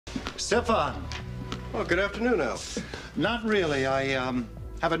Stefan. Well, good afternoon, Al. Not really. I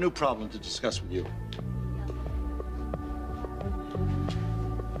have a new problem to discuss with you.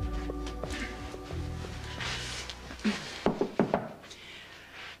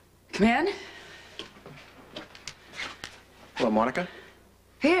 Come in. Hello, Monica.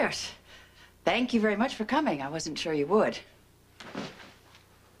 Pierce, thank you very much for coming. I wasn't sure you would.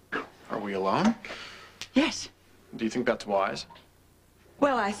 Are we alone? Yes. Do you think that's wise?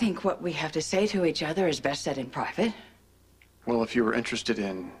 Well, I think what we have to say to each other is best said in private. Well, if you were interested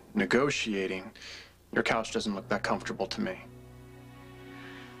in negotiating, your couch doesn't look that comfortable to me.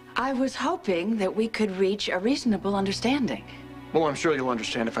 I was hoping that we could reach a reasonable understanding. Well, I'm sure you'll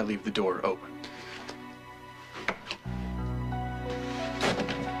understand if I leave the door open.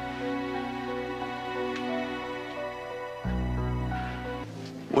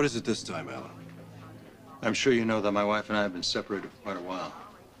 What is it this time, Alan? I'm sure you know that my wife and I have been separated for quite a while.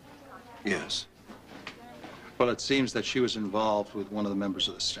 Yes. Well, it seems that she was involved with one of the members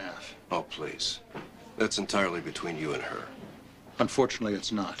of the staff. Oh, please. That's entirely between you and her. Unfortunately,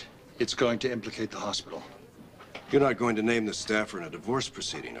 it's not. It's going to implicate the hospital. You're not going to name the staffer in a divorce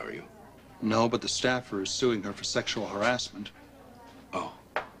proceeding, are you? No, but the staffer is suing her for sexual harassment. Oh.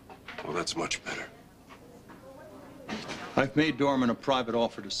 Well, that's much better. I've made Dorman a private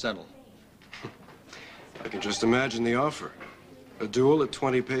offer to settle. I can just imagine the offer. A duel at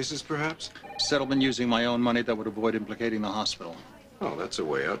 20 paces, perhaps? Settlement using my own money that would avoid implicating the hospital. Oh, that's a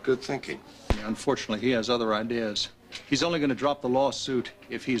way out. Good thinking. Yeah, unfortunately, he has other ideas. He's only going to drop the lawsuit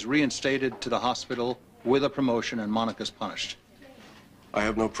if he's reinstated to the hospital with a promotion and Monica's punished. I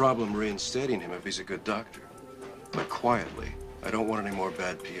have no problem reinstating him if he's a good doctor. But quietly, I don't want any more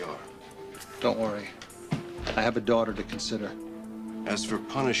bad PR. Don't worry. I have a daughter to consider. As for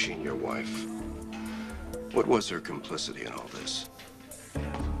punishing your wife, what was her complicity in all this?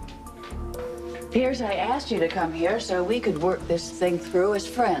 Pierce, I asked you to come here so we could work this thing through as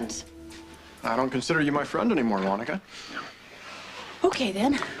friends. I don't consider you my friend anymore, Monica. Okay,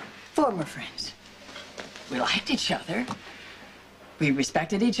 then. Former friends. We liked each other. We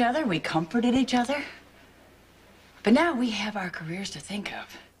respected each other. We comforted each other. But now we have our careers to think of.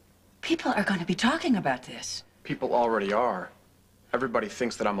 People are going to be talking about this. People already are. Everybody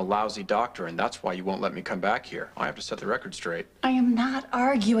thinks that I'm a lousy doctor, and that's why you won't let me come back here. I have to set the record straight. I am not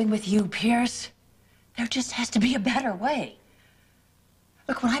arguing with you, Pierce. There just has to be a better way.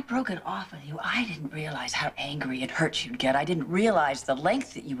 Look, when I broke it off with you, I didn't realize how angry and hurt you'd get. I didn't realize the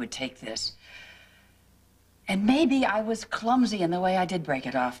length that you would take this. And maybe I was clumsy in the way I did break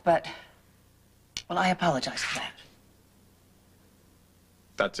it off, but, well, I apologize for that.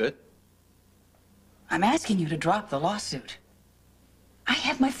 That's it? I'm asking you to drop the lawsuit. I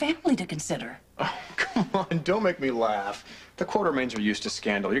have my family to consider. Oh, come on, don't make me laugh. The Quartermains are used to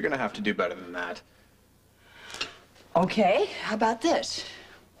scandal. You're gonna have to do better than that. Okay, how about this?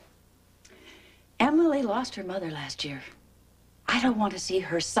 Emily lost her mother last year. I don't want to see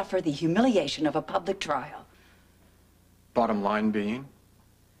her suffer the humiliation of a public trial. Bottom line being?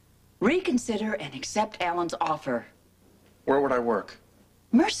 Reconsider and accept Alan's offer. Where would I work?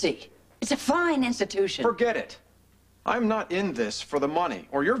 Mercy. It's a fine institution. Forget it. I'm not in this for the money,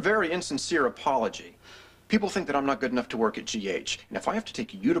 or your very insincere apology. People think that I'm not good enough to work at GH, and if I have to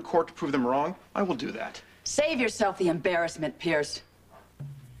take you to court to prove them wrong, I will do that. Save yourself the embarrassment, Pierce.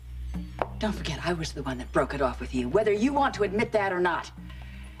 Don't forget, I was the one that broke it off with you, whether you want to admit that or not.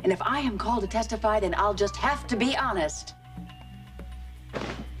 And if I am called to testify, then I'll just have to be honest.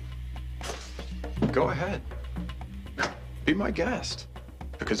 Go ahead. Be my guest.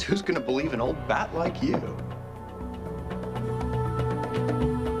 Because who's gonna believe an old bat like you?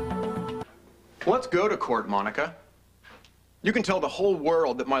 Let's go to court, Monica. You can tell the whole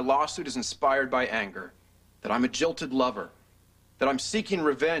world that my lawsuit is inspired by anger, that I'm a jilted lover, that I'm seeking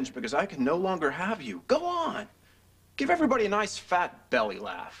revenge because I can no longer have you. Go on. Give everybody a nice fat belly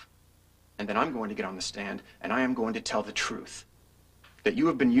laugh. And then I'm going to get on the stand and I am going to tell the truth. That you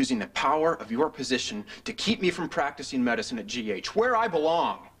have been using the power of your position to keep me from practicing medicine at GH, where I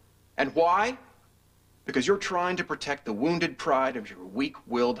belong. And why? Because you're trying to protect the wounded pride of your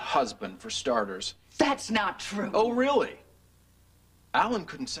weak-willed husband, for starters. That's not true. Oh, really? Alan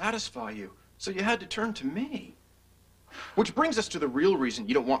couldn't satisfy you, so you had to turn to me. Which brings us to the real reason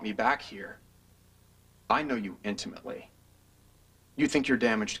you don't want me back here. I know you intimately. You think you're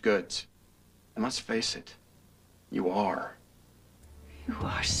damaged goods. And let's face it, you are. You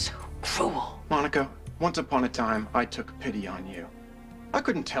are so cruel. Monica, once upon a time, I took pity on you. I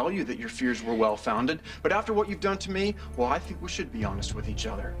couldn't tell you that your fears were well-founded, but after what you've done to me, well, I think we should be honest with each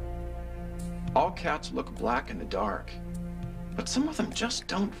other. All cats look black in the dark, but some of them just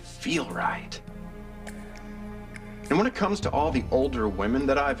don't feel right. And when it comes to all the older women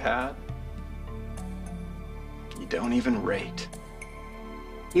that I've had, you don't even rate.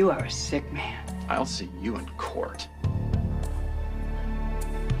 You are a sick man. I'll see you in court.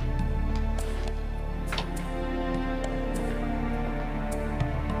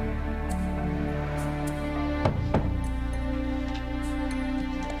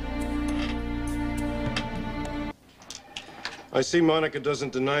 I see Monica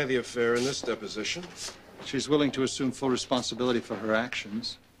doesn't deny the affair in this deposition. She's willing to assume full responsibility for her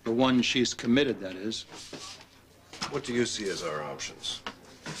actions. The one she's committed, that is. What do you see as our options?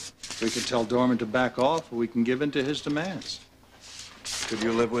 We can tell Dorman to back off, or we can give in to his demands. Could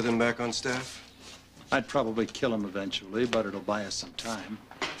you live with him back on staff? I'd probably kill him eventually, but it'll buy us some time.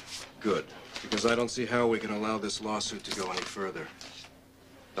 Good, because I don't see how we can allow this lawsuit to go any further.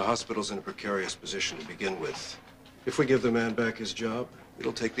 The hospital's in a precarious position to begin with. If we give the man back his job,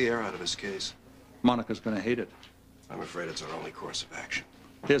 it'll take the air out of his case. Monica's going to hate it. I'm afraid it's our only course of action.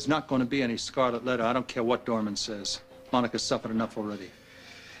 There's not going to be any scarlet letter. I don't care what Dorman says. Monica's suffered enough already.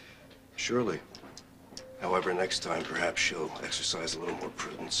 Surely. However, next time, perhaps she'll exercise a little more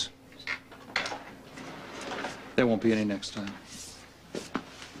prudence. There won't be any next time.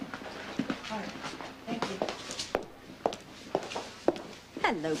 All right. Thank you.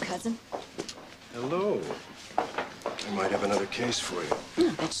 Hello, cousin. Hello. I might have another case for you.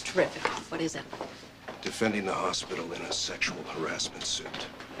 Oh, that's terrific. What is it? Defending the hospital in a sexual harassment suit.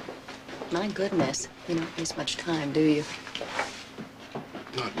 My goodness. You don't waste much time, do you?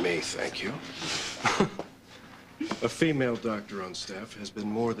 Not me, thank you. A female doctor on staff has been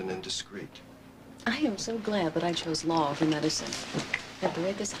more than indiscreet. I am so glad that I chose law over medicine. At the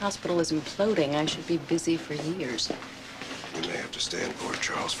way this hospital is imploding, I should be busy for years. You may have to stay in Port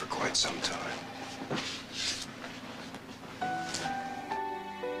Charles for quite some time.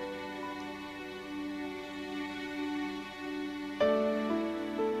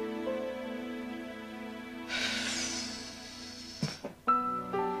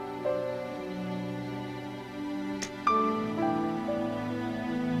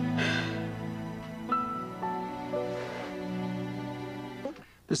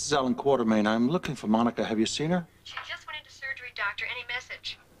 This is Alan Quartermain. I'm looking for Monica. Have you seen her? She just went into surgery, doctor. Any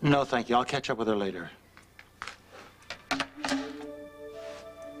message? No, thank you. I'll catch up with her later.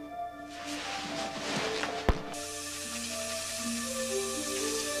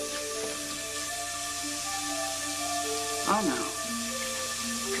 Oh, no.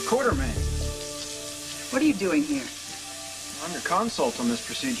 Quartermain, What are you doing here? I'm your consult on this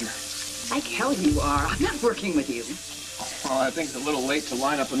procedure. Like hell you are. I'm not working with you. Well, I think it's a little late to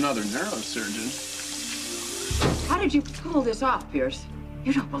line up another neurosurgeon. How did you pull this off, Pierce?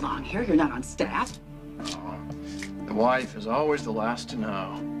 You don't belong here. You're not on staff. Oh, the wife is always the last to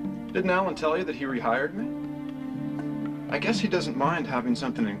know. Didn't Alan tell you that he rehired me? I guess he doesn't mind having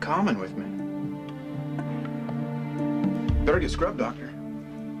something in common with me. Better get scrubbed, doctor.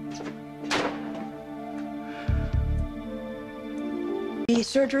 The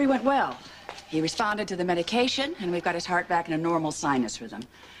surgery went well. He responded to the medication, and we've got his heart back in a normal sinus rhythm.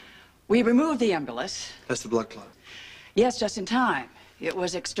 We removed the embolus. That's the blood clot. Yes, just in time. It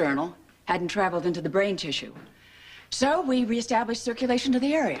was external, hadn't traveled into the brain tissue. So we reestablished circulation to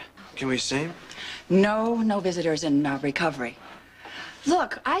the area. Can we see him? No visitors in recovery.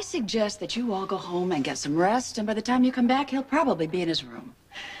 Look, I suggest that you all go home and get some rest, and by the time you come back, he'll probably be in his room.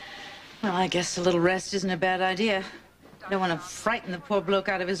 Well, I guess a little rest isn't a bad idea. Don't want to frighten the poor bloke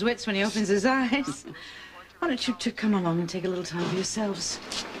out of his wits when he opens his eyes. Why don't you two come along and take a little time for yourselves?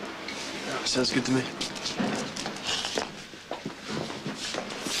 Sounds good to me.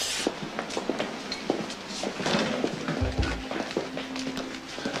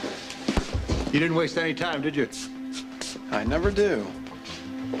 You didn't waste any time, did you? I never do.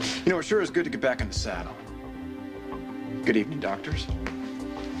 You know, it sure is good to get back in the saddle. Good evening, doctors.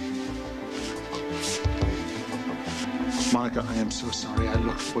 Monica, I am so sorry. I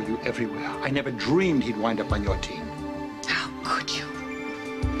looked for you everywhere. I never dreamed he'd wind up on your team. How could you?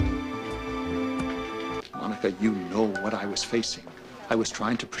 Monica, you know what I was facing. I was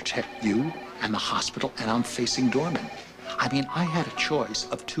trying to protect you and the hospital, and I'm facing Dorman. I mean, I had a choice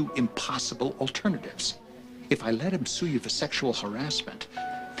of two impossible alternatives. If I let him sue you for sexual harassment,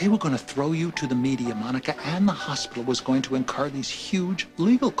 they were going to throw you to the media, Monica, and the hospital was going to incur these huge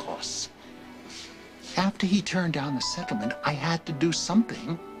legal costs. After he turned down the settlement, I had to do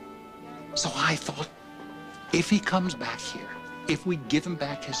something. So I thought, if he comes back here, if we give him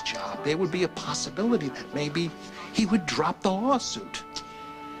back his job, there would be a possibility that maybe he would drop the lawsuit.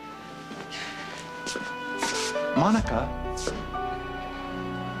 Monica,